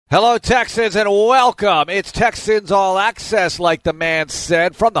Hello, Texans, and welcome. It's Texans All Access, like the man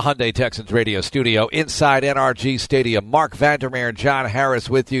said, from the Hyundai Texans radio studio inside NRG Stadium. Mark Vandermeer and John Harris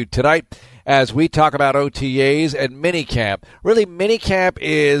with you tonight as we talk about OTAs and minicamp. Really, minicamp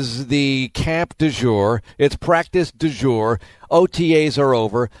is the camp du jour. It's practice du jour. OTAs are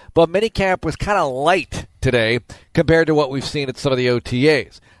over, but minicamp was kind of light today compared to what we've seen at some of the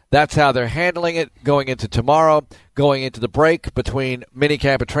OTAs. That's how they're handling it going into tomorrow, going into the break between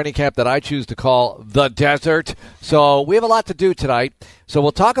minicamp and training camp that I choose to call the desert. So we have a lot to do tonight. So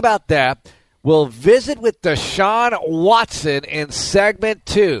we'll talk about that. We'll visit with Deshaun Watson in segment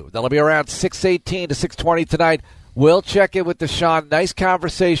 2. That'll be around 6:18 to 6:20 tonight. We'll check in with Deshaun. Nice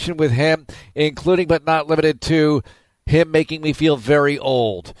conversation with him, including but not limited to him making me feel very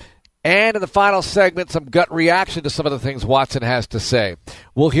old. And in the final segment, some gut reaction to some of the things Watson has to say.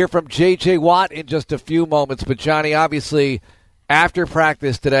 We'll hear from J.J. Watt in just a few moments. But, Johnny, obviously, after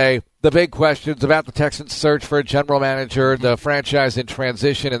practice today, the big questions about the Texans' search for a general manager, the franchise in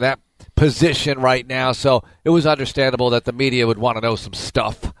transition in that position right now. So it was understandable that the media would want to know some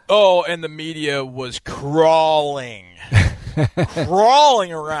stuff. Oh, and the media was crawling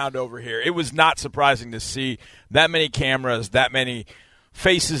around over here. It was not surprising to see that many cameras, that many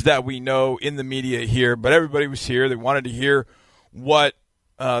faces that we know in the media here, but everybody was here. They wanted to hear what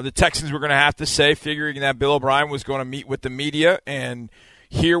the Texans were going to have to say, figuring that Bill O'Brien was going to meet with the media and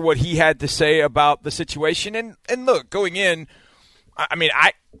hear what he had to say about the situation. And look, going in, I mean,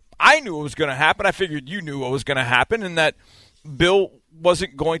 I knew what was going to happen. I figured you knew what was going to happen, and that Bill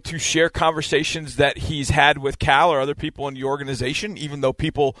wasn't going to share conversations that he's had with Cal or other people in the organization, even though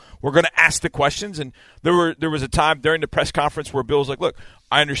people were going to ask the questions. And there was a time during the press conference where Bill was like, look,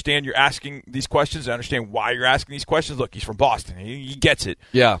 I understand you're asking these questions. I understand why you're asking these questions. Look, he's from Boston. He gets it.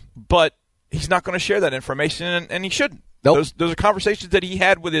 Yeah. But he's not going to share that information, and he shouldn't. Nope. Those are conversations that he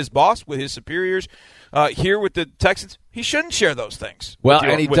had with his boss, with his superiors. Here with the Texans, he shouldn't share those things. Well,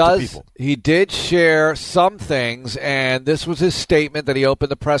 and he did share some things, and this was his statement that he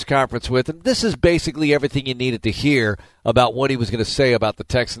opened the press conference with, and this is basically everything you needed to hear about what he was going to say about the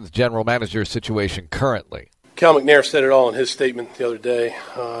Texans general manager situation currently. Cal McNair said it all in his statement the other day.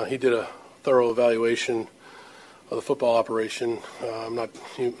 He did a thorough evaluation of the football operation. I'm not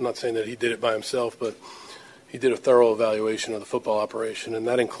saying that he did it by himself, but he did a thorough evaluation of the football operation, and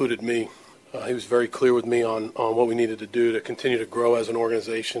that included me. He was very clear with me on what we needed to do to continue to grow as an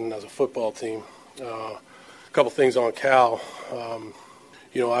organization, as a football team. A couple things on Cal.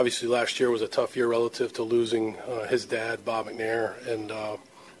 Obviously last year was a tough year relative to losing his dad, Bob McNair,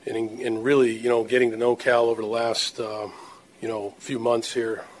 and really, getting to know Cal over the last, few months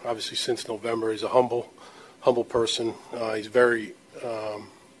here. Obviously since November, he's a humble person. He's very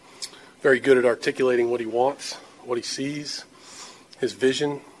good at articulating what he wants, what he sees, his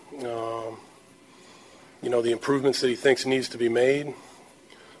vision. The improvements that he thinks needs to be made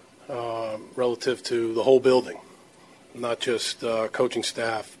relative to the whole building, not just coaching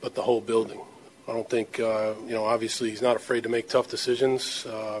staff, but the whole building. I don't think, obviously he's not afraid to make tough decisions.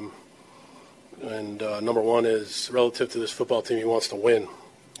 Number one is relative to this football team, he wants to win.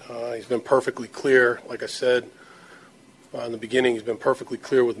 He's been perfectly clear, like I said in the beginning, he's been perfectly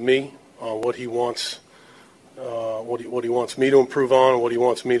clear with me on what he wants. What he wants me to improve on, what he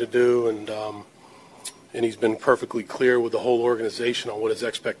wants me to do, and he's been perfectly clear with the whole organization on what his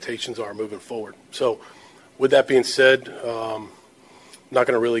expectations are moving forward. So, with that being said, I'm not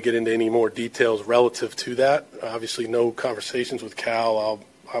going to really get into any more details relative to that. Obviously, no conversations with Cal.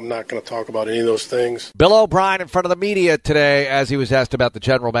 I'm not going to talk about any of those things. Bill O'Brien in front of the media today as he was asked about the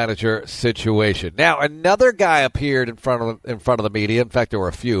general manager situation. Now, another guy appeared in front of the media. In fact, there were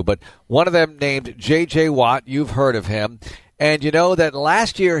a few, but one of them named J.J. Watt. You've heard of him. And you know that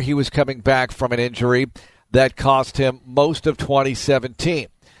last year he was coming back from an injury that cost him most of 2017.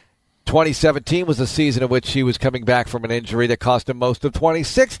 2017 was a season in which he was coming back from an injury that cost him most of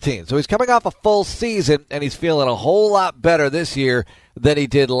 2016. So he's coming off a full season, and he's feeling a whole lot better this year than he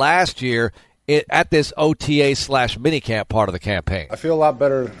did last year at this OTA/minicamp part of the campaign. I feel a lot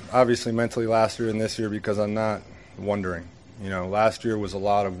better, obviously, mentally last year than this year because I'm not wondering. Last year was a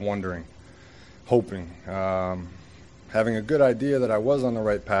lot of wondering, hoping, having a good idea that I was on the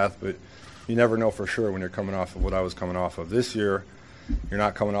right path, but you never know for sure when you're coming off of what I was coming off of. This year, you're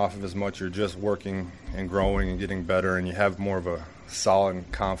not coming off of as much. You're just working and growing and getting better, and you have more of a solid and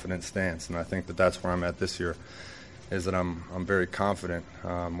confident stance. And I think that that's where I'm at this year, is that I'm very confident.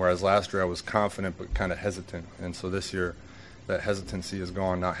 Whereas last year I was confident but kind of hesitant. And so this year that hesitancy is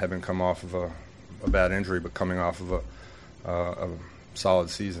gone, not having come off of a bad injury, but coming off of a solid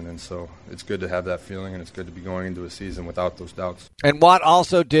season. And so it's good to have that feeling, and it's good to be going into a season without those doubts. And Watt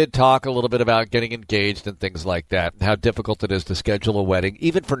also did talk a little bit about getting engaged and things like that, and how difficult it is to schedule a wedding,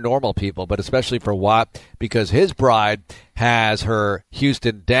 even for normal people, but especially for Watt, because his bride has her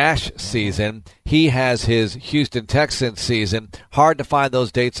Houston Dash season. He has his Houston Texans season. Hard to find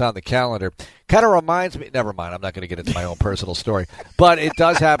those dates on the calendar. Kind of reminds me, never mind, I'm not going to get into my own personal story, but it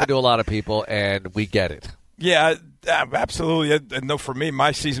does happen to a lot of people, and we get it. Yeah, absolutely. I know for me,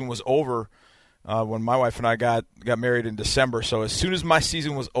 my season was over when my wife and I got married in December. So as soon as my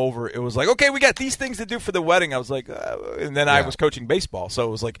season was over, it was like, okay, we got these things to do for the wedding. I was like, and then I was coaching baseball. So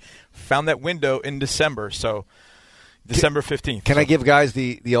it was like, found that window in December. So December 15th. Can I give guys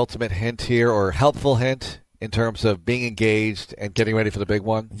the ultimate hint here, or helpful hint in terms of being engaged and getting ready for the big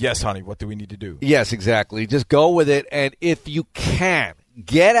one? Yes, honey. What do we need to do? Yes, exactly. Just go with it. And if you can,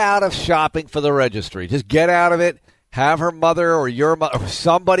 get out of shopping for the registry. Just get out of it. Have her mother or your mother or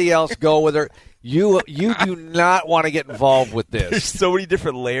somebody else go with her. You do not want to get involved with this. There's so many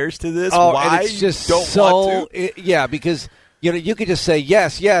different layers to this. Oh, why and it's just you don't so want to? Yeah, because you could just say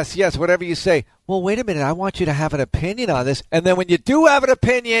yes, yes, yes, whatever you say. Well, wait a minute, I want you to have an opinion on this. And then when you do have an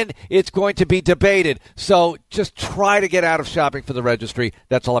opinion, it's going to be debated. So just try to get out of shopping for the registry.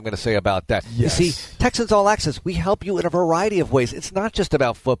 That's all I'm going to say about that. Yes. You see, Texans All Access, we help you in a variety of ways. It's not just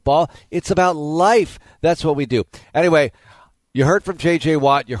about football. It's about life. That's what we do. Anyway, you heard from J.J.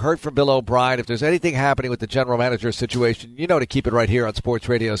 Watt. You heard from Bill O'Brien. If there's anything happening with the general manager situation, you know to keep it right here on Sports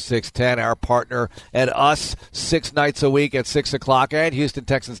Radio 610, our partner and us 6 nights a week at 6 o'clock, and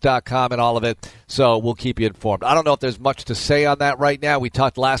HoustonTexans.com and all of it. So we'll keep you informed. I don't know if there's much to say on that right now. We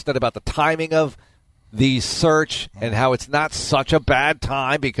talked last night about the timing of the search and how it's not such a bad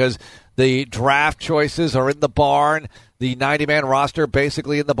time because the draft choices are in the barn. The 90-man roster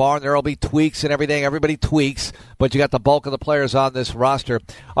basically in the barn. There will be tweaks and everything. Everybody tweaks, but you got the bulk of the players on this roster.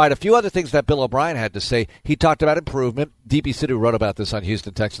 All right, a few other things that Bill O'Brien had to say. He talked about improvement. DB Sidhu wrote about this on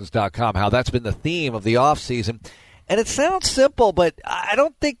HoustonTexans.com, how that's been the theme of the offseason. And it sounds simple, but I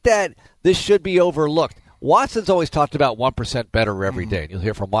don't think that this should be overlooked. Watson's always talked about 1% better every day. And you'll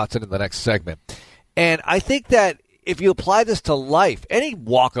hear from Watson in the next segment. And I think that if you apply this to life, any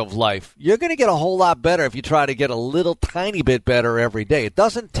walk of life, you're going to get a whole lot better if you try to get a little tiny bit better every day. It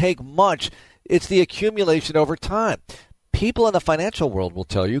doesn't take much. It's the accumulation over time. People in the financial world will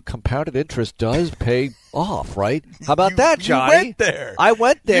tell you compounded interest does pay off, right? How about that, Johnny? You went there. I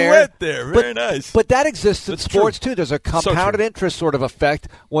went there. You went there. Very nice. But that exists in That's sports, true. too. There's a compounded interest sort of effect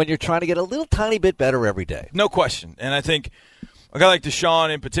when you're trying to get a little tiny bit better every day. No question. And I think a guy like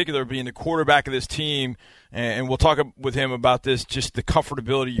Deshaun in particular being the quarterback of this team, and we'll talk with him about this, just the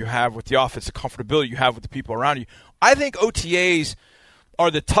comfortability you have with the offense, the comfortability you have with the people around you. I think OTAs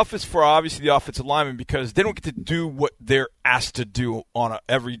are the toughest for, obviously, the offensive linemen because they don't get to do what they're asked to do on a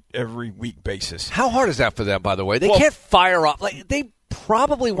every week basis. How hard is that for them, by the way? They can't fire off. Like, they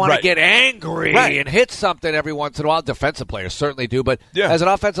probably want to get angry and hit something every once in a while. Defensive players certainly do, but as an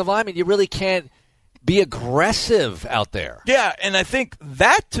offensive lineman, you really can't be aggressive out there. Yeah, and I think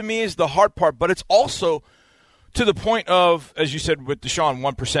that, to me, is the hard part, but it's also to the point of, as you said with Deshaun,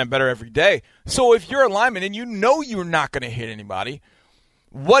 1% better every day. So if you're a lineman and you know you're not going to hit anybody,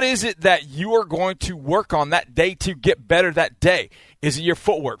 what is it that you are going to work on that day to get better that day? Is it your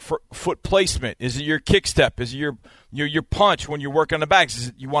footwork, foot placement? Is it your kick step? Is it your punch when you're working on the backs? Is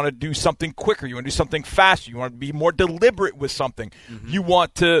it you want to do something quicker? You want to do something faster? You want to be more deliberate with something? Mm-hmm. You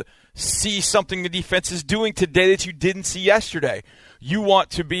want to see something the defense is doing today that you didn't see yesterday. You want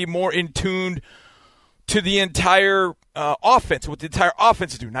to be more in tune to the entire offense, what the entire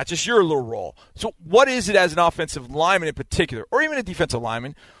offense is doing, not just your little role. So what is it as an offensive lineman in particular, or even a defensive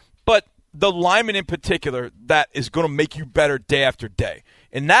lineman, but the lineman in particular that is going to make you better day after day?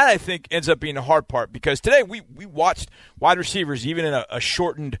 And that, I think, ends up being the hard part because today we watched wide receivers, even in a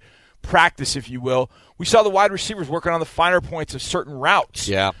shortened practice, if you will. We saw the wide receivers working on the finer points of certain routes.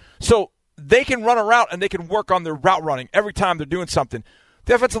 Yeah. So they can run a route and they can work on their route running every time they're doing something.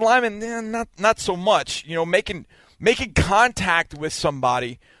 The offensive lineman, not so much. You know, making contact with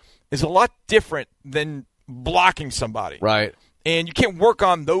somebody is a lot different than blocking somebody. Right. And you can't work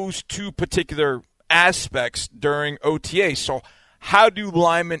on those two particular aspects during OTA. So how do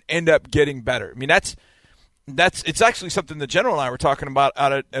linemen end up getting better? I mean, it's actually something the general and I were talking about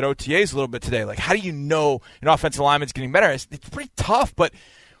out at OTAs a little bit today. Like, how do you know an offensive lineman's getting better? It's pretty tough, but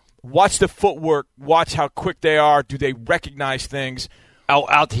watch the footwork. Watch how quick they are. Do they recognize things?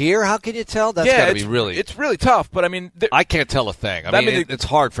 Out here, how can you tell? That's got to be really. It's really tough, but I mean, I can't tell a thing. I mean, it's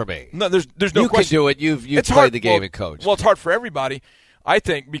hard for me. No, there's no you question. You can do it. You've played the game and coached. Well, it's hard for everybody, I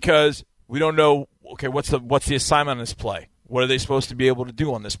think, because we don't know. Okay, what's the assignment on this play? What are they supposed to be able to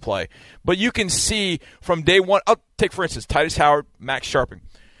do on this play? But you can see from day one. I'll take, for instance, Titus Howard, Max Sharping.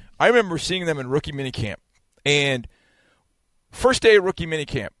 I remember seeing them in rookie minicamp. And first day of rookie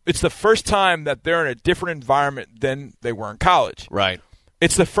minicamp, it's the first time that they're in a different environment than they were in college. Right.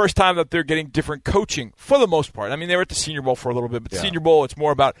 It's the first time that they're getting different coaching for the most part. I mean, they were at the Senior Bowl for a little bit, but the Senior Bowl, it's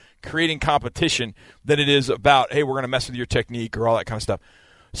more about creating competition than it is about, hey, we're going to mess with your technique or all that kind of stuff.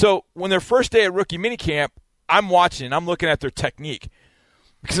 So when their first day at rookie minicamp, I'm watching, I'm looking at their technique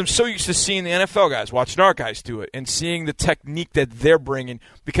because I'm so used to seeing the NFL guys, watching our guys do it, and seeing the technique that they're bringing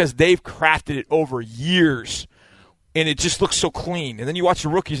because they've crafted it over years, and it just looks so clean. And then you watch the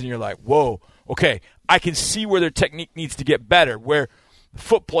rookies, and you're like, whoa, okay, I can see where their technique needs to get better, where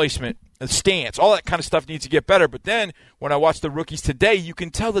foot placement, the stance, all that kind of stuff needs to get better. But then when I watch the rookies today, you can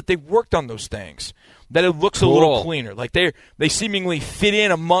tell that they've worked on those things, that it looks a little cleaner. Like they seemingly fit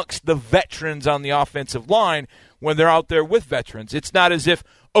in amongst the veterans on the offensive line when they're out there with veterans. It's not as if,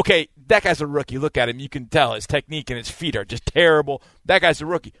 okay, that guy's a rookie. Look at him. You can tell his technique and his feet are just terrible. That guy's a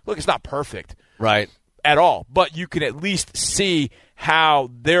rookie. Look, it's not perfect. Right. At all. But you can at least see how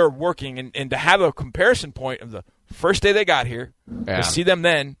they're working and to have a comparison point of the first day they got here, to see them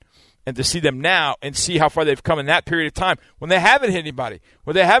then, and to see them now, and see how far they've come in that period of time when they haven't hit anybody,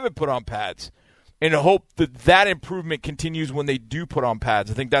 where they haven't put on pads, and to hope that that improvement continues when they do put on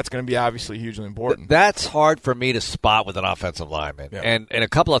pads. I think that's going to be obviously hugely important. That's hard for me to spot with an offensive lineman. Yeah. And a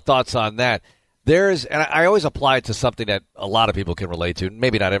couple of thoughts on that. And I always apply it to something that a lot of people can relate to.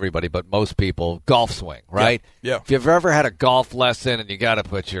 Maybe not everybody, but most people. Golf swing, right? Yeah. If you've ever had a golf lesson and you got to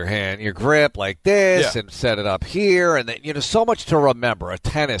put your grip like this and set it up here, and then, so much to remember. A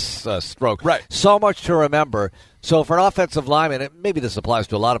tennis stroke, right? So much to remember. So for an offensive lineman, and maybe this applies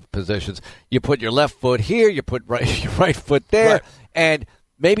to a lot of positions, you put your left foot here, you put your right foot there, and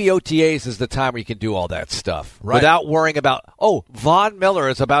maybe OTAs is the time where you can do all that stuff without worrying about, Von Miller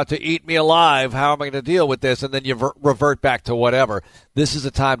is about to eat me alive. How am I going to deal with this? And then you revert back to whatever. This is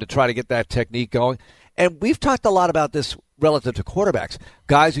a time to try to get that technique going. And we've talked a lot about this relative to quarterbacks,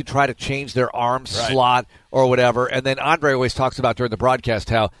 guys who try to change their arm slot or whatever. And then Andre always talks about during the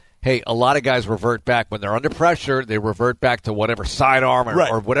broadcast how, hey, a lot of guys revert back when they're under pressure. They revert back to whatever sidearm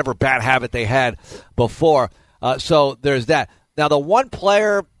or whatever bad habit they had before. So there's that. Now, the one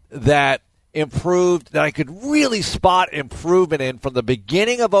player that improved, that I could really spot improvement in from the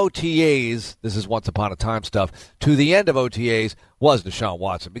beginning of OTAs, this is once upon a time stuff, to the end of OTAs, was Deshaun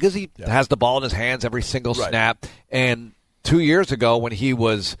Watson, because he has the ball in his hands every single snap. And 2 years ago when he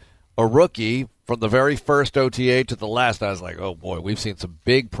was a rookie, from the very first OTA to the last, I was like, oh, boy, we've seen some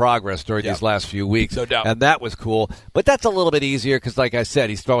big progress during these last few weeks. No doubt. And that was cool. But that's a little bit easier because, like I said,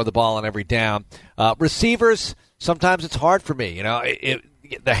 he's throwing the ball on every down. Receivers, sometimes it's hard for me.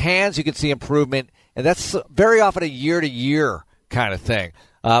 The hands, you can see improvement, and that's very often a year-to-year kind of thing.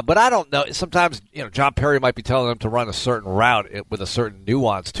 But I don't know. Sometimes, John Perry might be telling them to run a certain route with a certain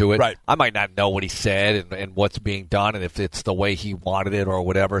nuance to it. Right. I might not know what he said and what's being done and if it's the way he wanted it or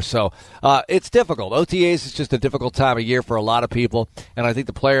whatever. So it's difficult. OTAs is just a difficult time of year for a lot of people, and I think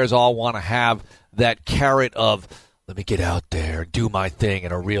the players all want to have that carrot of, let me get out there, do my thing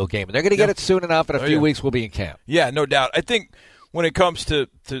in a real game. And they're going to get it soon enough. In a few weeks, we'll be in camp. Yeah, no doubt. I think when it comes to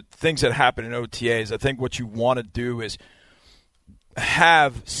things that happen in OTAs, I think what you want to do is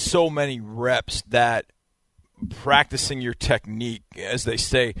have so many reps that practicing your technique, as they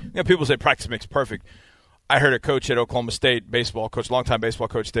say, people say practice makes perfect. I heard a coach at Oklahoma State, baseball coach, longtime baseball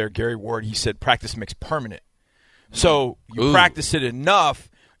coach there, Gary Ward, he said practice makes permanent. So you practice it enough,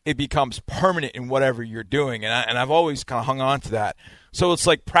 it becomes permanent in whatever you're doing. And I've always kind of hung on to that. So it's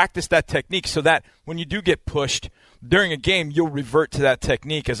like practice that technique so that when you do get pushed during a game, you'll revert to that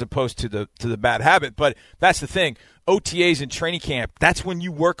technique as opposed to the bad habit. But that's the thing. OTAs and training camp, that's when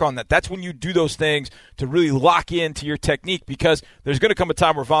you work on that. That's when you do those things to really lock into your technique, because there's going to come a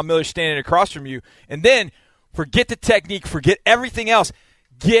time where Von Miller's standing across from you, and then forget the technique, forget everything else.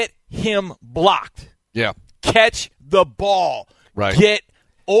 Get him blocked. Yeah. Catch the ball. Right. Get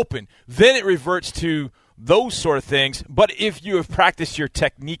open. Then it reverts to those sort of things. But if you have practiced your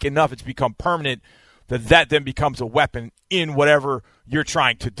technique enough, it's become permanent, that then becomes a weapon in whatever you're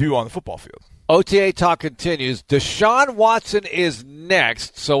trying to do on the football field. OTA talk continues. Deshaun Watson is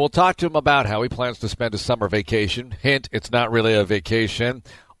next, so we'll talk to him about how he plans to spend his summer vacation. Hint, it's not really a vacation.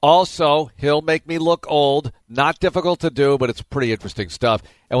 Also, he'll make me look old. Not difficult to do, but it's pretty interesting stuff.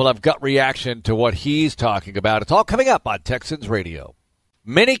 And we'll have gut reaction to what he's talking about. It's all coming up on Texans Radio.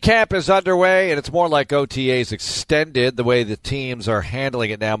 Minicamp is underway, and it's more like OTAs extended, the way the teams are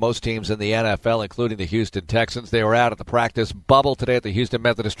handling it now. Most teams in the NFL, including the Houston Texans, they were out at the practice bubble today at the Houston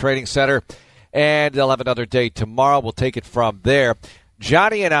Methodist Training Center. and they'll have another day tomorrow. We'll take it from there.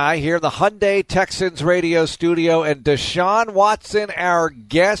 Johnny and I here in the Hyundai Texans radio studio, and Deshaun Watson, our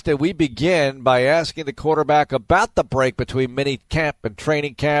guest, and we begin by asking the quarterback about the break between mini camp and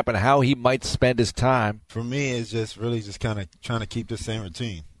training camp and how he might spend his time. For me, it's just really just kind of trying to keep the same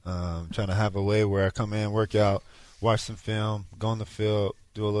routine, trying to have a way where I come in, work out, watch some film, go on the field,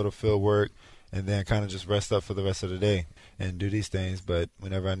 do a little field work, and then kind of just rest up for the rest of the day and do these things. But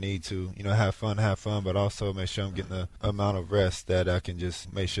whenever I need to, have fun, but also make sure I'm getting the amount of rest that I can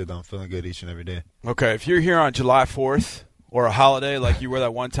just make sure that I'm feeling good each and every day. Okay, if you're here on July 4th or a holiday like you were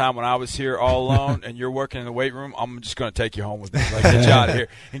that one time when I was here all alone and you're working in the weight room, I'm just going to take you home with me, get you out of here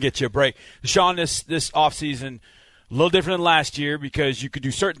and get you a break. Deshaun, this offseason, a little different than last year because you could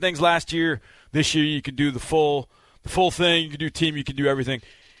do certain things last year. This year you could do the full thing. You could do team. You could do everything.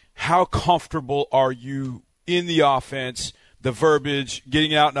 How comfortable are you in the offense, the verbiage,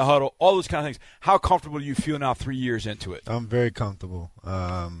 getting out in the huddle, all those kind of things? How comfortable do you feel now 3 years into it? I'm very comfortable.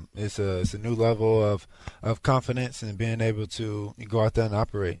 It's a new level of confidence and being able to go out there and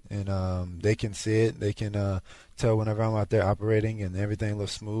operate. And they can see it. They can tell whenever I'm out there operating and everything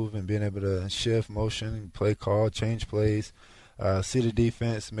looks smooth and being able to shift, motion, play call, change plays, see the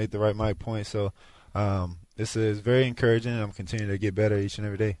defense, make the right mic point. So this is very encouraging. I'm continuing to get better each and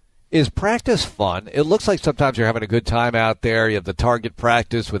every day. Is practice fun? It looks like sometimes you're having a good time out there. You have the target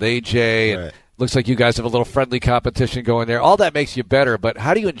practice with AJ, and looks like you guys have a little friendly competition going there. All that makes you better, but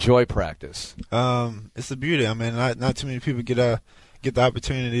how do you enjoy practice? It's the beauty. I mean, not too many people get the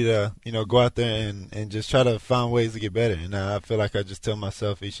opportunity to go out there and just try to find ways to get better. And I feel like I just tell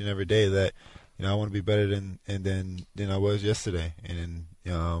myself each and every day that I want to be better than I was yesterday, and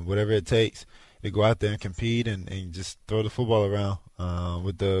whatever it takes to go out there and compete and just throw the football around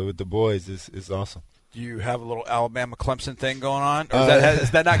with the boys is awesome. Do you have a little Alabama Clemson thing going on, or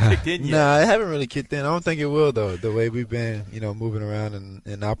is that not kicked in yet? Nah, it haven't really kicked in. I don't think it will though. The way we've been, moving around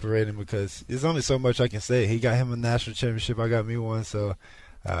and operating, because there's only so much I can say. He got him a national championship. I got me one. So,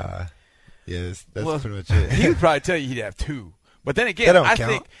 that's pretty much it. He would probably tell you he'd have two. But then again, I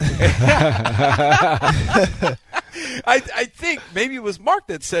think I think maybe it was Mark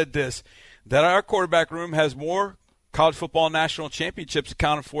that said this, that our quarterback room has more college football national championships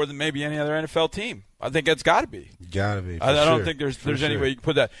accounted for than maybe any other NFL team. I think that's got to be. Got to be. I don't think there's any way you can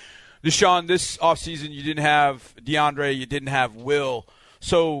put that. Deshaun, this offseason you didn't have DeAndre, you didn't have Will,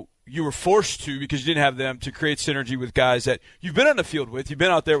 so you were forced to, because you didn't have them, to create synergy with guys that you've been on the field with. You've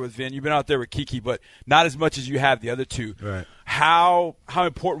been out there with Vin. You've been out there with Kiki, but not as much as you have the other two. Right. How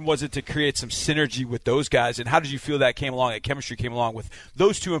important was it to create some synergy with those guys, and how did you feel that came along, that chemistry came along with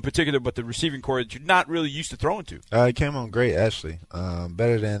those two in particular, but the receiving core that you're not really used to throwing to? It came on great, actually.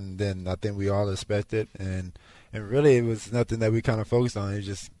 Better than I think we all expected, and really it was nothing that we kind of focused on. It was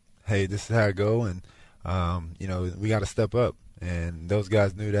just, hey, this is how it go, and we got to step up. And those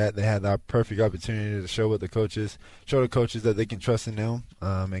guys knew that. They had the perfect opportunity to show the coaches that they can trust in them,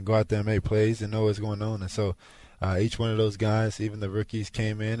 and go out there and make plays and know what's going on. And so each one of those guys, even the rookies,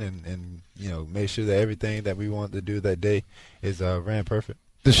 came in and made sure that everything that we wanted to do that day is ran perfect.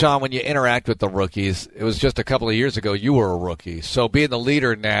 Deshaun, when you interact with the rookies, it was just a couple of years ago you were a rookie. So being the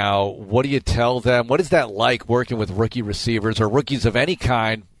leader now, what do you tell them? What is that like working with rookie receivers or rookies of any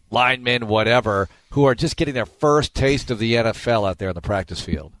kind, linemen, whatever, who are just getting their first taste of the NFL out there in the practice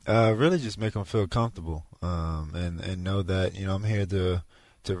field? Really just make them feel comfortable and know that, I'm here to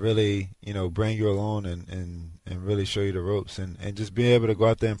really, bring you along and really show you the ropes and just be able to go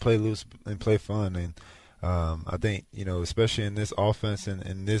out there and play loose and play fun. And I think, especially in this offense and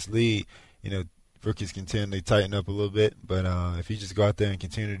in this league, rookies can tend to tighten up a little bit. But if you just go out there and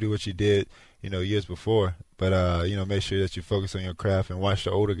continue to do what you did, years before, but, make sure that you focus on your craft and watch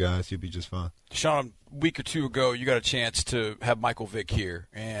the older guys, you'll be just fine. Deshaun, a week or two ago, you got a chance to have Michael Vick here,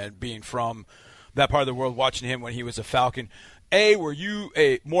 and being from that part of the world, watching him when he was a Falcon. Were you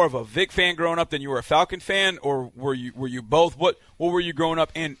more of a Vick fan growing up than you were a Falcon fan, or were you both? What were you growing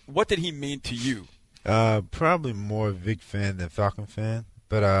up, and what did he mean to you? Probably more Vick fan than Falcon fan,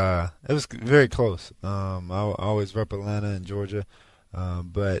 but it was very close. I always rep Atlanta and Georgia,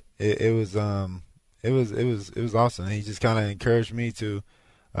 but it was awesome. He just kind of encouraged me to,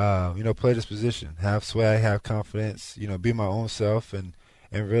 play this position, have swag, have confidence, be my own self, and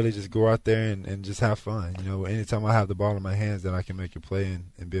really just go out there and just have fun. Anytime I have the ball in my hands, then I can make a play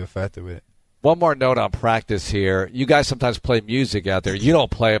and be a factor with it. One more note on practice here. You guys sometimes play music out there. You don't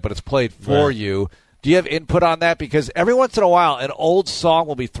play it, but it's played for you. Do you have input on that? Because every once in a while, an old song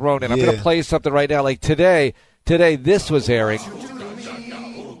will be thrown in. I'm going to play something right now. Like today, this was airing.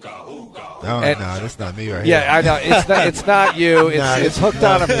 Oh, no, that's not me right Yeah, here. I know. It's not you. It's hooked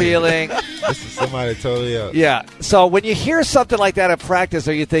on a feeling. This is somebody totally else. Yeah. So when you hear something like that at practice,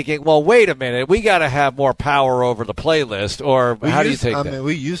 are you thinking, well, wait a minute, we got to have more power over the playlist, or how do you take that? I mean,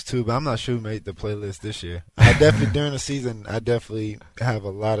 we used to, but I'm not sure who made the playlist this year. I definitely, during the season, I definitely have a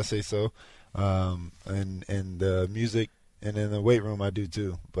lot of say-so. And the music, and in the weight room I do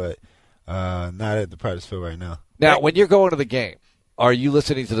too, but not at the practice field right now. Now, when you're going to the game, are you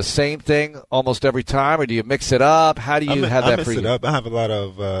listening to the same thing almost every time, or do you mix it up? How do you have that I for mix it you? up. I have a lot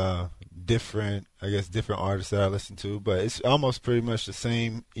of different artists that I listen to, but it's almost pretty much the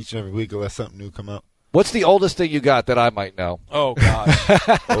same each and every week unless something new come out. What's the oldest thing you got that I might know? Oh, gosh.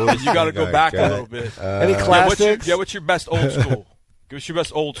 You got to go back a little bit. Any classics? What's your best old school? Give us your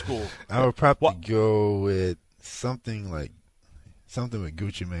best old school. I would probably go with something with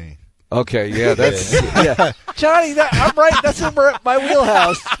Gucci Mane. Okay, yeah, that's yeah. Johnny, I'm right. That's in my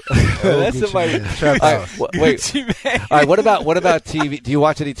wheelhouse. That's in my Trap House. Wait, Gucci Mane. all right. What about TV? Do you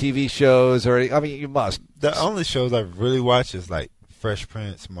watch any TV shows or? I mean, you must. The only shows I really watch is like Fresh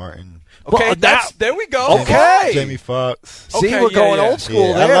Prince, Martin. Okay, Well, there we go. Okay. Jamie Foxx. See, Okay, we're going yeah. old school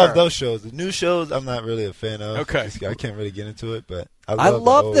Yeah, there. I love those shows. The new shows, I'm not really a fan of. Okay. I can't really get into it, but I I love,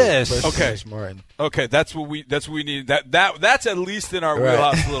 love the old this. Fresh Okay. Prince, Martin. Okay, that's what we need. That's at least in our Right.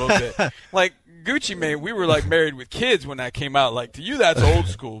 wheelhouse a little bit. Like Gucci Mane, we were like Married with Kids when that came out. Like to you, that's old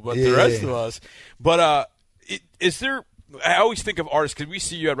school, but the Yeah. rest of us. But is there? I always think of artists because we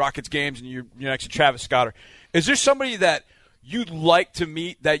see you at Rockets games and you're next to Travis Scott. Is there somebody that you'd like to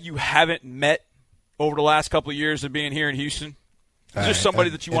meet that you haven't met over the last couple of years of being here in Houston? Is there somebody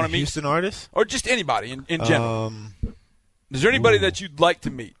that you want to meet? Houston artist? Or just anybody in general? Is there anybody that you'd like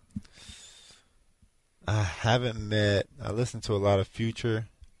to meet? I haven't met. I listen to a lot of Future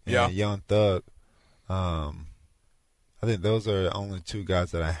and Yeah. Young Thug. I think those are the only two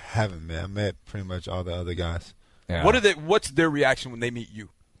guys that I haven't met. I met pretty much all the other guys. Yeah. What's their reaction when they meet you?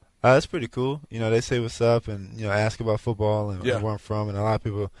 That's pretty cool. They say what's up and ask about football and Yeah. where I'm from, and a lot of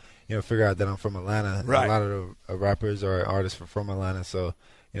people figure out that I'm from Atlanta. Right. A lot of the rappers or artists are from Atlanta, so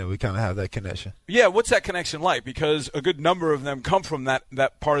we kind of have that connection. Yeah, what's that connection like? Because a good number of them come from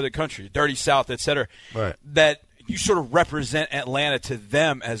that part of the country, Dirty South, et cetera. Right. That you sort of represent Atlanta to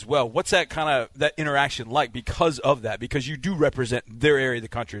them as well. What's that interaction like because of that? Because you do represent their area of the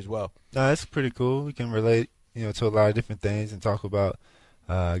country as well. No, it's pretty cool. We can relate, to a lot of different things and talk about,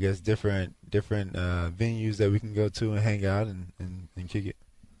 I guess, different venues that we can go to and hang out and kick it.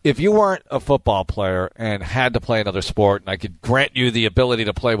 If you weren't a football player and had to play another sport, and I could grant you the ability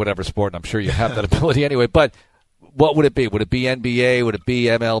to play whatever sport, and I'm sure you have that ability anyway, but what would it be? Would it be NBA? Would it be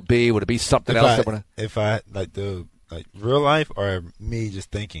MLB? Would it be something else? If I like real life or me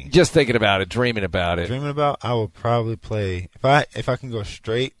just thinking? Just thinking about it, dreaming about it. Dreaming about, I would probably play. If I can go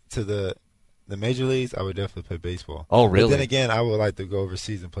straight to the major leagues, I would definitely play baseball. Oh, really? But then again, I would like to go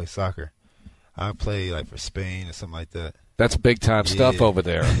overseas and play soccer. I play like for Spain or something like that. That's big time stuff over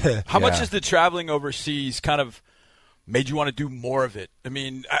there. How much is the traveling overseas kind of made you want to do more of it? I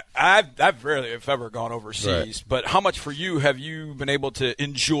mean, I've rarely, if ever, gone overseas. Right. But how much for you have you been able to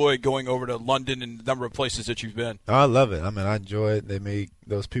enjoy going over to London and the number of places that you've been? I love it. I mean, I enjoy it.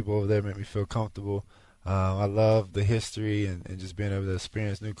 Those people over there make me feel comfortable. I love the history and just being able to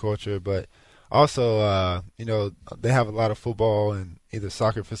experience new culture. But also, they have a lot of football and either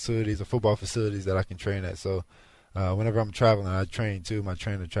soccer facilities or football facilities that I can train at. So whenever I'm traveling, I train too. My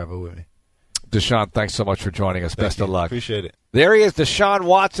trainer travel with me. Deshaun, thanks so much for joining us. Best of luck. Appreciate it. There he is, Deshaun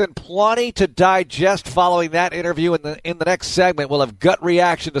Watson. Plenty to digest following that interview. In the next segment, we'll have gut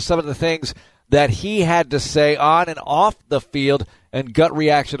reaction to some of the things that he had to say on and off the field, and gut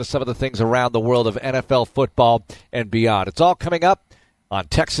reaction to some of the things around the world of NFL football and beyond. It's all coming up on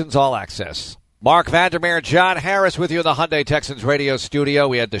Texans All Access. Mark Vandermeer and John Harris with you in the Hyundai Texans radio studio.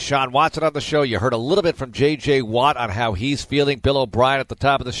 We had Deshaun Watson on the show. You heard a little bit from J.J. Watt on how he's feeling. Bill O'Brien at the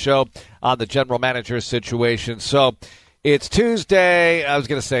top of the show on the general manager situation. So it's Tuesday. I was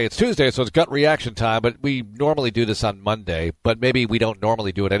going to say it's Tuesday, so it's gut reaction time, but we normally do this on Monday, but maybe we don't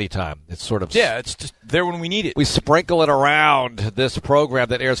normally do it anytime. It's sort of... Yeah, it's just there when we need it. We sprinkle it around this program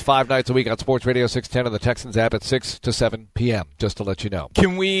that airs 5 nights a week on Sports Radio 610 and the Texans app at 6 to 7 p.m., just to let you know.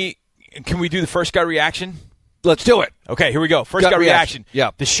 Can we do the first gut reaction? Let's do it. Okay, here we go. First gut reaction.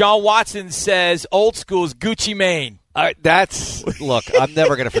 Yeah. Deshaun Watson says old school is Gucci Mane. Look, I'm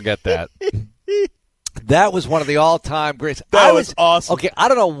never going to forget that. That was one of the all-time greats. That was awesome. Okay, I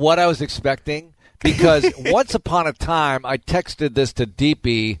don't know what I was expecting because once upon a time I texted this to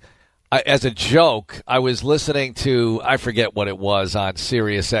DP as a joke. I was listening to, I forget what it was on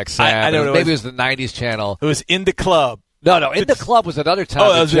Sirius XM. I know Maybe it was the 90s channel. It was In the Club. No. In the Club was another time.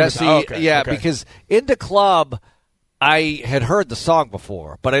 Oh, that was Jesse. okay. Yeah, Okay. because In the Club, I had heard the song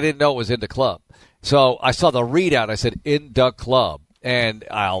before, but I didn't know it was In the Club. So I saw the readout. I said In the Club, and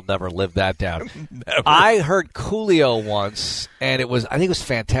I'll never live that down. I heard Coolio once, and I think it was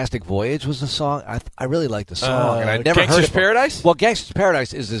Fantastic Voyage was the song. I really liked the song, and I never heard Gangster's it. Paradise? Well, Gangster's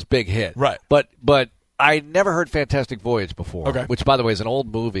Paradise is his big hit, Right. But I never heard Fantastic Voyage before, Okay. which, by the way, is an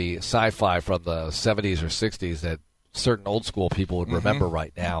old movie, sci-fi from the 70s or 60s that certain old school people would remember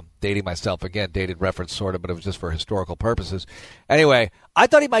right now. Dating myself again, dated reference sort of, but it was just for historical purposes. Anyway, I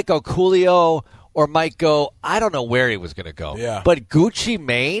thought he might go Coolio or might go, I don't know where he was going to go. Yeah. But Gucci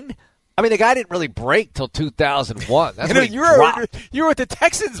Mane? I mean, the guy didn't really break till 2001. That's when he you dropped. were with the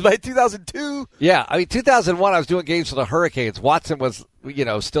Texans by 2002. Yeah, I mean, 2001, I was doing games for the Hurricanes. Watson was,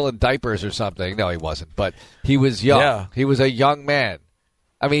 still in diapers or something. No, he wasn't, but he was young. Yeah. He was a young man.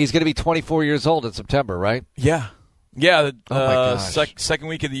 I mean, he's going to be 24 years old in September, right? Yeah. Yeah, Oh, my gosh. second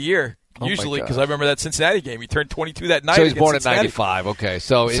week of the year, Oh, my usually, because gosh. I remember that Cincinnati game. He turned 22 that night. So he's against born in Cincinnati. 95. Okay,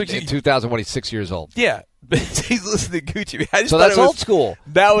 so in 2001, he's 6 years old. Yeah. He's listening to Gucci. I just So thought that's it was- old school.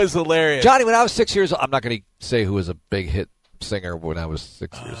 That was hilarious. Johnny, when I was 6 years old, I'm not going to say who was a big hit singer when I was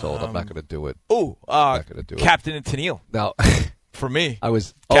 6 years old. I'm not going to do it. Oh, not gonna do it. Captain and Tennille No, for me. I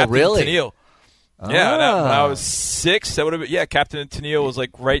was. Captain Oh, really? and Tennille. Yeah, when I Ah. was 6, that would have been. Yeah, Captain and Tennille was like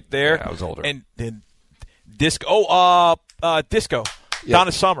right there. Yeah, I was older. And then Disco. Disco. Yeah.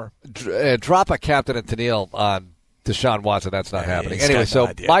 Donna Summer. Drop a Captain and Tennille on Deshaun Watson. That's not happening. he's Anyway, got so no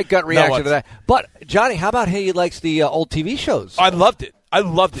idea. my gut No reaction one's- to that. But Johnny, how about he likes the old TV shows? I loved it. I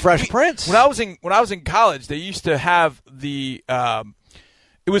loved it. Fresh Prince. When I was in college, they used to have the.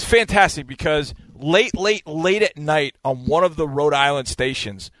 It was fantastic because late at night on one of the Rhode Island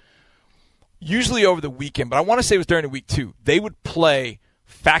stations, usually over the weekend, but I want to say it was during the week too. They would play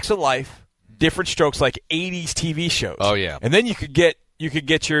Facts of Life, Different Strokes, like 80s TV shows. Oh, yeah. And then you could get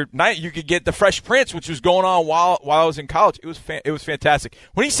your night. You could get the Fresh Prince, which was going on while I was in college. It was fantastic.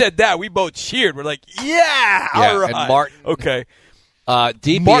 When he said that, we both cheered. We're like, yeah, all right. And Martin. Okay.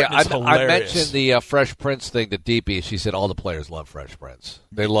 DP, Martin is I hilarious. mentioned the Fresh Prince thing to DP. She said all the players love Fresh Prince.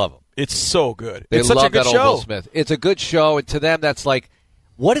 They love him. It's so good. They It's such love a good that show. old Will Smith. It's a good show, and to them, that's like,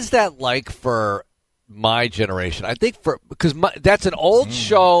 what is that like for my generation? I think because that's an old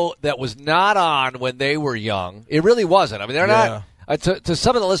show that was not on when they were young. It really wasn't. I mean, they're not. To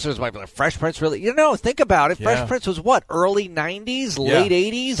some of the listeners might be like, Fresh Prince, really? Think about it. Yeah. Fresh Prince was what, early 90s, late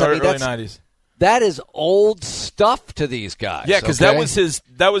 80s? Started early 90s. That is old stuff to these guys. Yeah, because okay?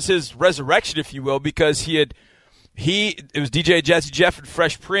 that was his resurrection, if you will, because it was DJ Jazzy Jeff and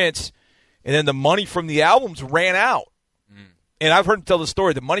Fresh Prince, and then the money from the albums ran out. And I've heard him tell the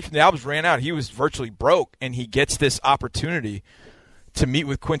story. The money from the albums ran out. He was virtually broke, and he gets this opportunity to meet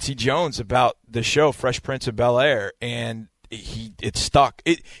with Quincy Jones about the show Fresh Prince of Bel-Air, and it stuck.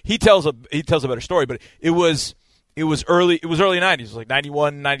 He tells a better story, but it was early 90s. It was like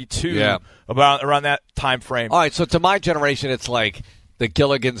 91, 92, Yeah. around that time frame. All right, so to my generation, it's like the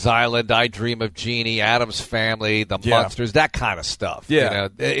Gilligan's Island, I Dream of Jeannie, Addams Family, the Yeah. Munsters, that kind of stuff. Yeah.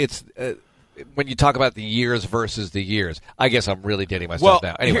 It's when you talk about the years versus the years. I guess I'm really dating myself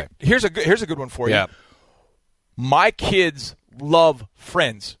now. Anyway, here's a good one for you. Yeah. My kids love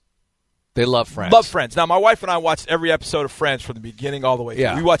Friends. they love Friends. Love Friends. Now, my wife and I watched every episode of Friends from the beginning all the way through.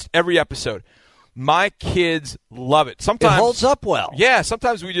 Yeah. We watched every episode. My kids love it. It Sometimes holds up well. Yeah,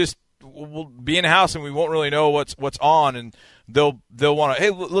 sometimes we'll be in the house and we won't really know what's on, and they'll want to, hey,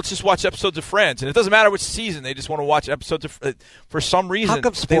 let's just watch episodes of Friends, and it doesn't matter which season, they just want to watch episodes of for some reason. How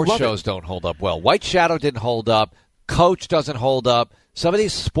come they sports love shows it. don't hold up well? White Shadow didn't hold up. Coach doesn't hold up. Some of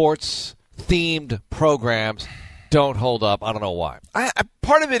these sports-themed programs don't hold up. I don't know why.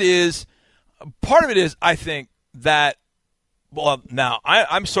 Part of it is, I think that. Well, now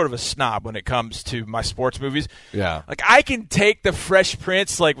I'm sort of a snob when it comes to my sports movies. Yeah. Like I can take the Fresh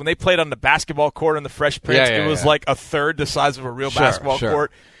Prince, like when they played on the basketball court on the Fresh Prince, Yeah, it was like a third the size of a real Sure, basketball sure.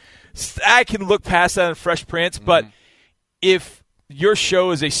 court. I can look past that in Fresh Prince, but if your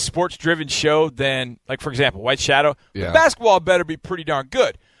show is a sports-driven show, then, like for example, White Shadow, Yeah. the basketball better be pretty darn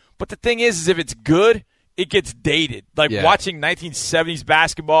good. But the thing is if it's good, it gets dated. Like Yeah. watching 1970s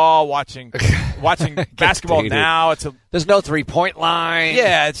basketball, watching basketball dated. now, There's no three-point line.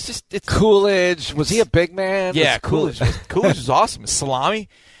 yeah, it's Coolidge. Was he a big man? yeah, Was Coolidge was awesome. Salami,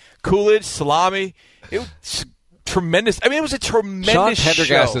 Coolidge, Salami. It was tremendous. I mean, it was a tremendous Sean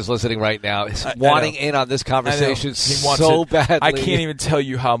Pendergast show. is listening right now. He's I wanting know. in on this I know. conversation He wants so it. badly. I can't even tell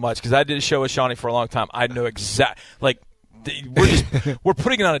you how much because I did a show with Shawnee for a long time. I know we're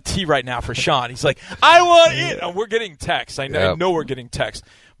putting it on a tee right now for Sean. He's like, I want it. And we're getting texts. I know we're getting texts.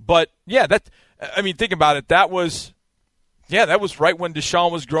 But yeah, think about it. That was Yeah, that was right when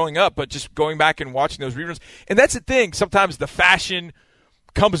Deshaun was growing up, but just going back and watching those reruns. And that's the thing. Sometimes the fashion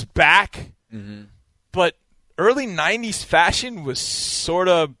comes back, but early 90s fashion was sort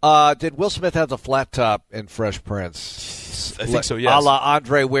of... did Will Smith have the flat top in Fresh Prince? I think so, yes. A la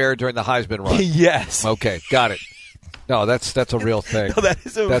Andre Ware during the Heisman run. Yes. Okay, got it. No, that's a real thing. No, that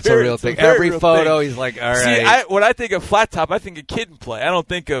is a real thing. Every real photo, thing. he's like, all right. See, when I think of flat top, I think of Kid and Play. I don't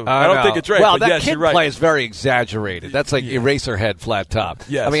think of Dre. Well, but that yes, Kid you're right. Play is very exaggerated. That's like Eraserhead flat top.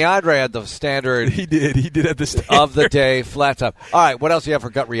 Yes. I mean, Andre had the standard. He did at the standard. Of the day flat top. All right, what else do you have for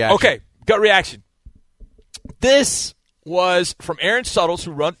gut reaction? Okay, gut reaction. This was from Aaron Suttles,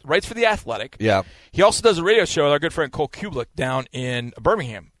 who writes for The Athletic. Yeah. He also does a radio show with our good friend Cole Kublik down in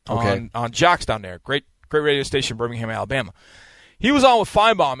Birmingham on Jocks down there. Great radio station, Birmingham, Alabama. He was on with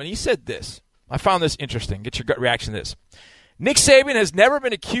Feinbaum, and he said this. I found this interesting. Get your gut reaction to this. Nick Saban has never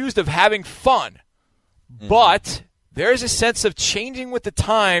been accused of having fun, but there is a sense of changing with the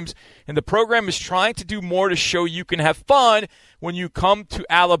times, and the program is trying to do more to show you can have fun when you come to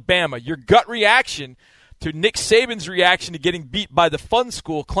Alabama. Your gut reaction to Nick Saban's reaction to getting beat by the fun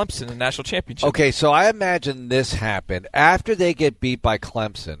school, Clemson, in the national championship. Okay, so I imagine this happened after they get beat by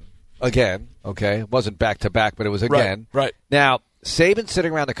Clemson. Again, okay? It wasn't back-to-back, but it was again. Right. Now, Saban's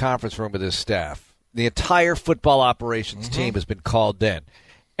sitting around the conference room with his staff. The entire football operations team has been called in.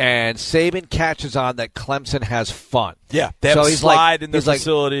 And Saban catches on that Clemson has fun. Yeah, they have a slide in the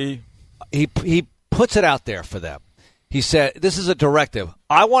facility. He puts it out there for them. He said, this is a directive.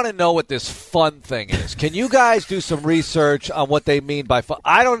 I want to know what this fun thing is. Can you guys do some research on what they mean by fun?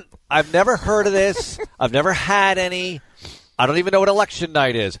 I've never heard of this. I've never had any. I don't even know what election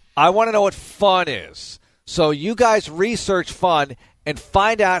night is. I want to know what fun is. So you guys research fun and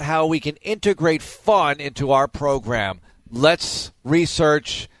find out how we can integrate fun into our program. Let's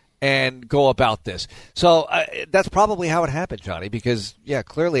research and go about this. So that's probably how it happened, Johnny, because,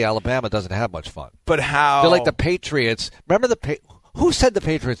 clearly Alabama doesn't have much fun. But how? They're like the Patriots. Remember who said the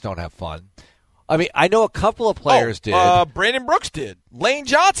Patriots don't have fun? I mean, I know a couple of players did. Brandon Brooks did. Lane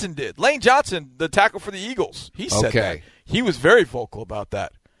Johnson did. Lane Johnson, the tackle for the Eagles, he said that. He was very vocal about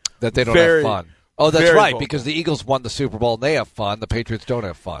that. That they don't have fun. Oh, that's right, vocal. because the Eagles won the Super Bowl and they have fun. The Patriots don't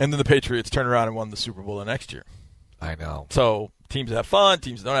have fun. And then the Patriots turn around and won the Super Bowl the next year. I know. So teams have fun,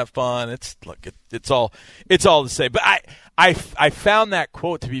 teams don't have fun. It's all the same. But I found that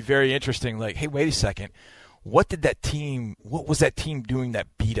quote to be very interesting. Like, hey, wait a second. What was that team doing that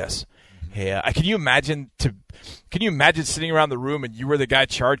beat us? Yeah, can you imagine sitting around the room and you were the guy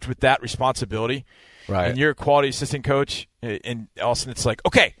charged with that responsibility? Right. And you're a quality assistant coach, and all of a sudden it's like,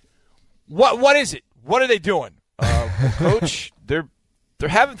 okay, what is it? What are they doing? Coach, they're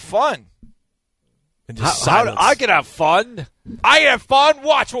having fun. And just silence. I can have fun. I can have fun.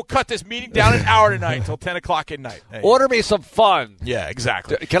 Watch, we'll cut this meeting down an hour tonight until 10 o'clock at night. Hey. Order me some fun. Yeah,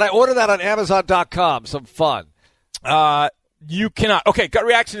 exactly. Can I order that on Amazon.com? Some fun. You cannot. Okay, gut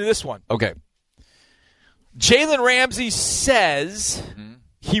reaction to this one. Okay. Jalen Ramsey says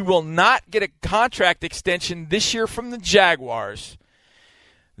he will not get a contract extension this year from the Jaguars.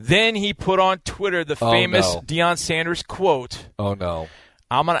 Then he put on Twitter the famous Deion Sanders quote. Oh, no.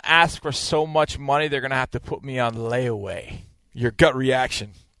 I'm going to ask for so much money, they're going to have to put me on layaway. Your gut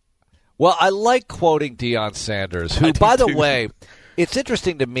reaction. Well, I like quoting Deion Sanders, who, by the way, it's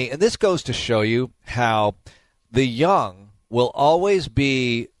interesting to me, and this goes to show you how the young will always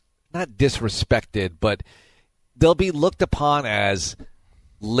be not disrespected, but they'll be looked upon as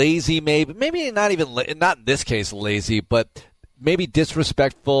lazy, maybe not even, not in this case lazy, but maybe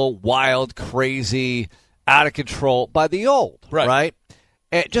disrespectful, wild, crazy, out of control by the old, right?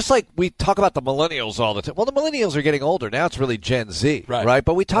 And just like we talk about the millennials all the time. Well, the millennials are getting older. Now it's really Gen Z, right?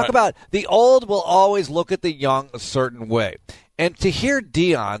 But we talk about the old will always look at the young a certain way. And to hear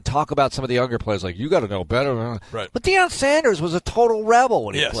Deion talk about some of the younger players, like, you got to know better. Right. But Deion Sanders was a total rebel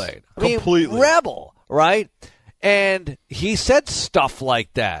when he played. Completely. Rebel, right? And he said stuff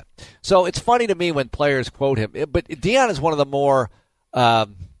like that. So it's funny to me when players quote him. But Deion is one of the more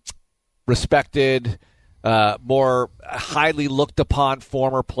respected, more highly looked upon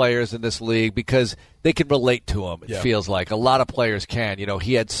former players in this league because they can relate to him. It feels like a lot of players can. You know,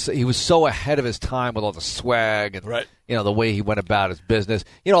 he was so ahead of his time with all the swag and you know the way he went about his business.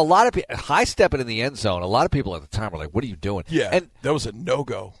 You know, a lot of people high stepping in the end zone. A lot of people at the time were like, "What are you doing?" Yeah, and that was a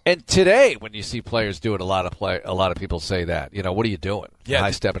no-go. And today, when you see players do it, a lot of people say that. You know, what are you doing? Yeah,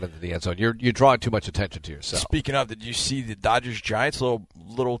 high stepping into the end zone. You're drawing too much attention to yourself. Speaking of, did you see the Dodgers-Giants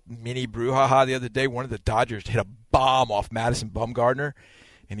little mini brouhaha the other day? One of the Dodgers hit a bomb off Madison Bumgarner,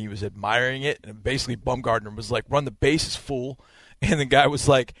 and he was admiring it. And basically, Bumgarner was like, "Run the bases, fool," and the guy was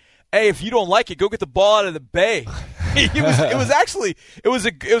like, hey, if you don't like it, go get the ball out of the bay. It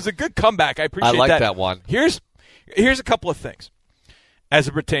was a good comeback. I appreciate that. I like that one. Here's a couple of things as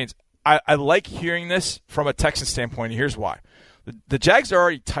it pertains. I like hearing this from a Texan standpoint, and here's why. The Jags are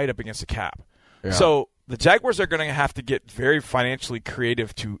already tight up against the cap. Yeah. So the Jaguars are going to have to get very financially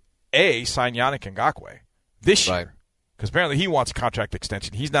creative to, A, sign Yannick Ngakoue this year. Right. Because apparently he wants a contract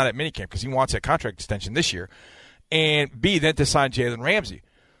extension. He's not at minicamp because he wants a contract extension this year. And B, then to sign Jalen Ramsey.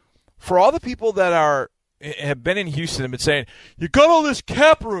 For all the people that have been in Houston and been saying, you got all this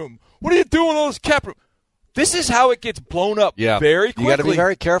cap room. What are you doing with all this cap room? This is how it gets blown up very quickly. You got to be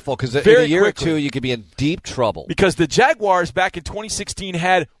very careful because in a year or two you could be in deep trouble. Because the Jaguars back in 2016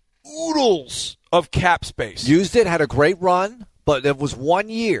 had oodles of cap space. Used it, had a great run, but it was 1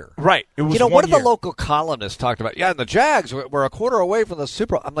 year. Right. It was what year. the local columnists talked about? Yeah, and the Jags were a quarter away from the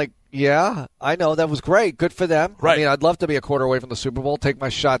Super Bowl. I'm like, yeah, I know. That was great. Good for them. Right. I mean, I'd love to be a quarter away from the Super Bowl, take my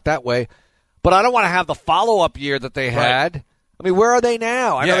shot that way. But I don't want to have the follow-up year that they had. Right. I mean, where are they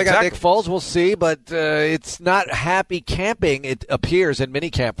now? I know they got exactly. Nick Foles. We'll see, but it's not happy camping, it appears, in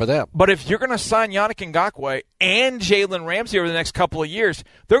minicamp for them. But if you're going to sign Yannick Ngakoue and Jalen Ramsey over the next couple of years,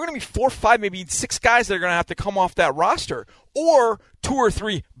 there are going to be 4, 5, maybe 6 guys that are going to have to come off that roster, or 2 or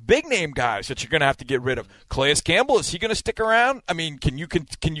 3 big-name guys that you're going to have to get rid of. Calais Campbell, is he going to stick around? I mean, can you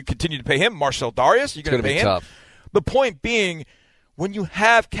continue to pay him? Marcel Darius, you going to pay him? Tough. The point being, when you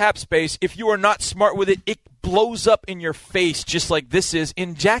have cap space, if you are not smart with it, it blows up in your face just like this is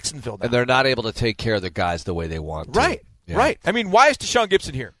in Jacksonville now. And they're not able to take care of the guys the way they want to. Right, right. I mean, why is Deshaun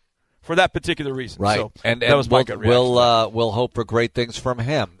Gibson here? For that particular reason. Right. So and that was my gut reaction. We'll hope for great things from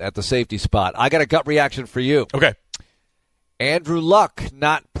him at the safety spot. I got a gut reaction for you. Okay. Andrew Luck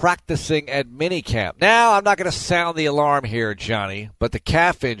not practicing at minicamp. Now, I'm not going to sound the alarm here, Johnny, but the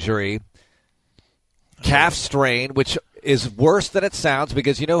calf injury, calf strain, which is worse than it sounds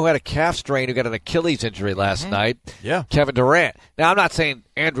because you know who had a calf strain who got an Achilles injury last night? Yeah. Kevin Durant. Now, I'm not saying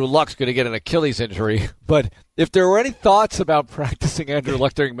Andrew Luck's going to get an Achilles injury, but if there were any thoughts about practicing Andrew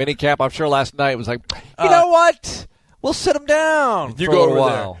Luck during minicamp, I'm sure last night it was like, you know what? We'll sit him down You for go a little over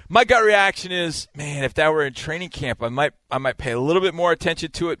while. there. My gut reaction is, man, if that were in training camp, I might pay a little bit more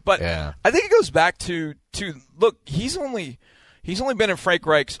attention to it. But Yeah. I think it goes back to look, he's only been in Frank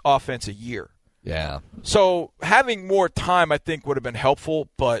Reich's offense a year. Yeah. So having more time, I think, would have been helpful.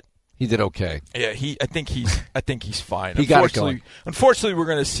 But He did okay. yeah, I think he's fine. He got it going. Unfortunately, we're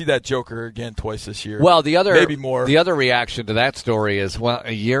going to see that Joker again twice this year. Well, maybe more. The other reaction to that story is, well,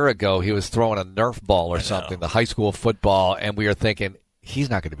 a year ago he was throwing a Nerf ball or something, the high school football, and we were thinking he's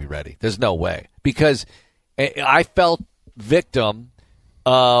not going to be ready. There's no way because I felt victim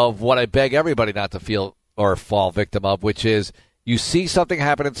of what I beg everybody not to feel or fall victim of, which is you see something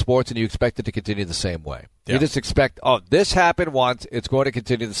happen in sports and you expect it to continue the same way. Yeah. You just expect, this happened once, it's going to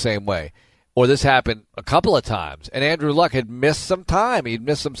continue the same way. Or this happened a couple of times. And Andrew Luck had missed some time. He'd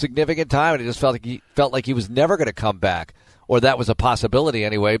missed some significant time, and he just felt like he was never going to come back. Or that was a possibility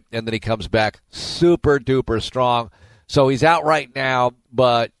anyway. And then he comes back super duper strong. So he's out right now,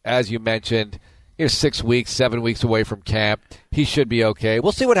 but as you mentioned, he's 6 weeks, 7 weeks away from camp. He should be okay.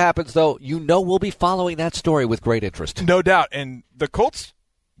 We'll see what happens, though. We'll be following that story with great interest. No doubt. And the Colts,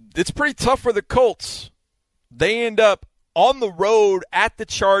 it's pretty tough for the Colts. They end up on the road at the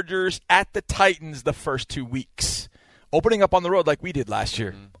Chargers, at the Titans the first 2 weeks. Opening up on the road like we did last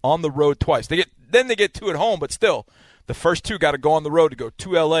year. On the road twice. They get 2 at home, but still, the first 2 got to go on the road to go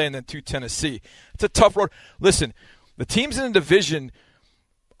to L.A. and then to Tennessee. It's a tough road. Listen, the teams in the division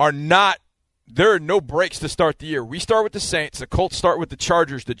are not – there are no breaks to start the year. We start with the Saints. The Colts start with the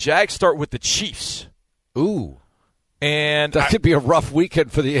Chargers. The Jags start with the Chiefs. Ooh. And that could be a rough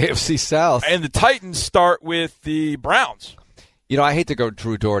weekend for the AFC South. And the Titans start with the Browns. I hate to go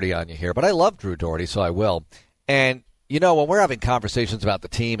Drew Doherty on you here, but I love Drew Doherty, so I will. And, when we're having conversations about the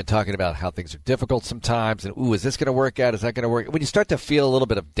team and talking about how things are difficult sometimes, and, is this going to work out? Is that going to work? When you start to feel a little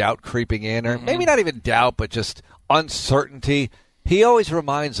bit of doubt creeping in, or maybe not even doubt, but just uncertainty, he always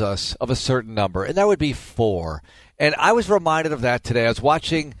reminds us of a certain number, and that would be 4. And I was reminded of that today. I was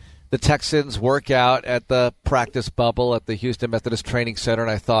watching the Texans work out at the practice bubble at the Houston Methodist Training Center,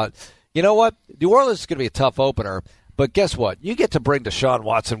 and I thought, you know what? New Orleans is going to be a tough opener, but guess what? You get to bring Deshaun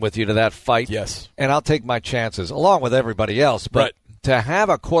Watson with you to that fight, yes, and I'll take my chances, along with everybody else. But right. To have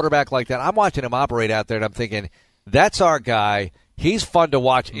a quarterback like that, I'm watching him operate out there, and I'm thinking, that's our guy. He's fun to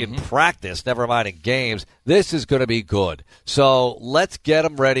watch in practice, never mind in games. This is going to be good. So let's get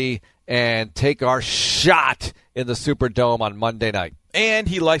him ready and take our shot in the Superdome on Monday night. And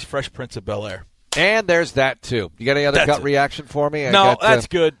he likes Fresh Prince of Bel-Air. And there's that, too. You got any other gut reaction for me? No, that's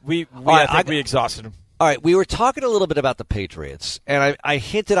good. I think we exhausted him. All right, we were talking a little bit about the Patriots, and I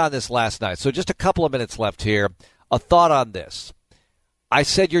hinted on this last night. So just a couple of minutes left here. A thought on this. I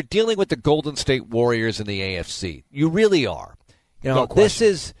said you're dealing with the Golden State Warriors in the AFC. You really are. No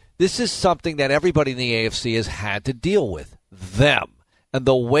question. This is something that everybody in the AFC has had to deal with. Them and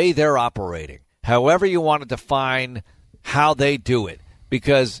the way they're operating. However you want to define how they do it.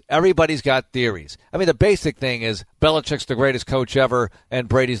 Because everybody's got theories. I mean, the basic thing is Belichick's the greatest coach ever and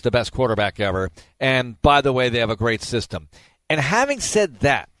Brady's the best quarterback ever. And, by the way, they have a great system. And having said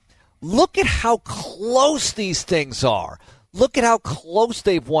that, look at how close these things are. Look at how close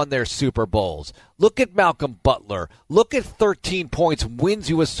they've won their Super Bowls. Look at Malcolm Butler. Look at 13 points wins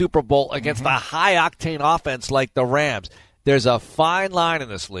you a Super Bowl against a high-octane offense like the Rams. There's a fine line in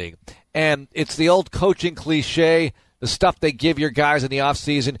this league. And it's the old coaching cliche, the stuff they give your guys in the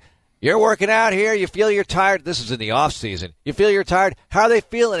offseason. You're working out here. You feel you're tired. This is in the offseason. You feel you're tired. How are they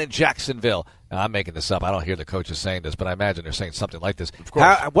feeling in Jacksonville? Now, I'm making this up. I don't hear the coaches saying this, but I imagine they're saying something like this. Of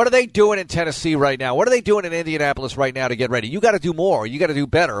course. What are they doing in Tennessee right now? What are they doing in Indianapolis right now to get ready? You got to do more. You got to do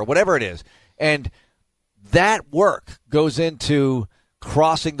better or whatever it is. And that work goes into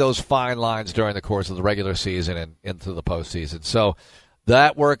crossing those fine lines during the course of the regular season and into the postseason. So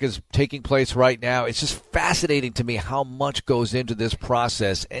that work is taking place right now. It's just fascinating to me how much goes into this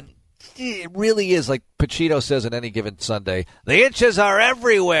process. And it really is, like Pacino says on Any Given Sunday, the inches are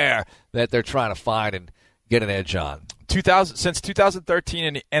everywhere that they're trying to find and get an edge on. Since 2013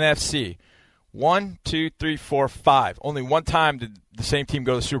 in the NFC, 1, 2, 3, 4, 5. Only one time did the same team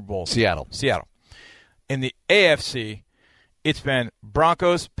go to the Super Bowl. Seattle. In the AFC, it's been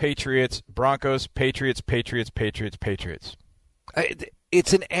Broncos, Patriots, Broncos, Patriots, Patriots, Patriots, Patriots.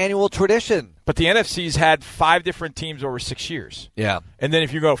 It's an annual tradition. But the NFC's had 5 different teams over 6 years. Yeah. And then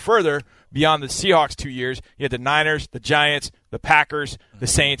if you go further, beyond the Seahawks 2 years, you had the Niners, the Giants, the Packers, the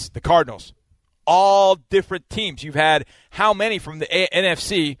Saints, the Cardinals. All different teams. You've had how many from the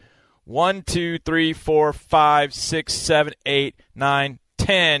NFC? 1, 2, 3, 4, 5, 6, 7, 8, 9,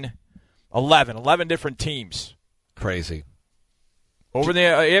 10, 11. 11 different teams. Crazy. Over the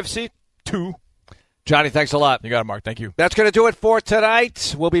AFC, 2. Johnny, thanks a lot. You got it, Mark. Thank you. That's going to do it for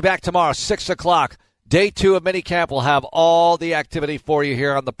tonight. We'll be back tomorrow, 6 o'clock. Day 2 of minicamp. We'll have all the activity for you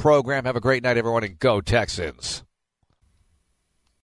here on the program. Have a great night, everyone, and go Texans.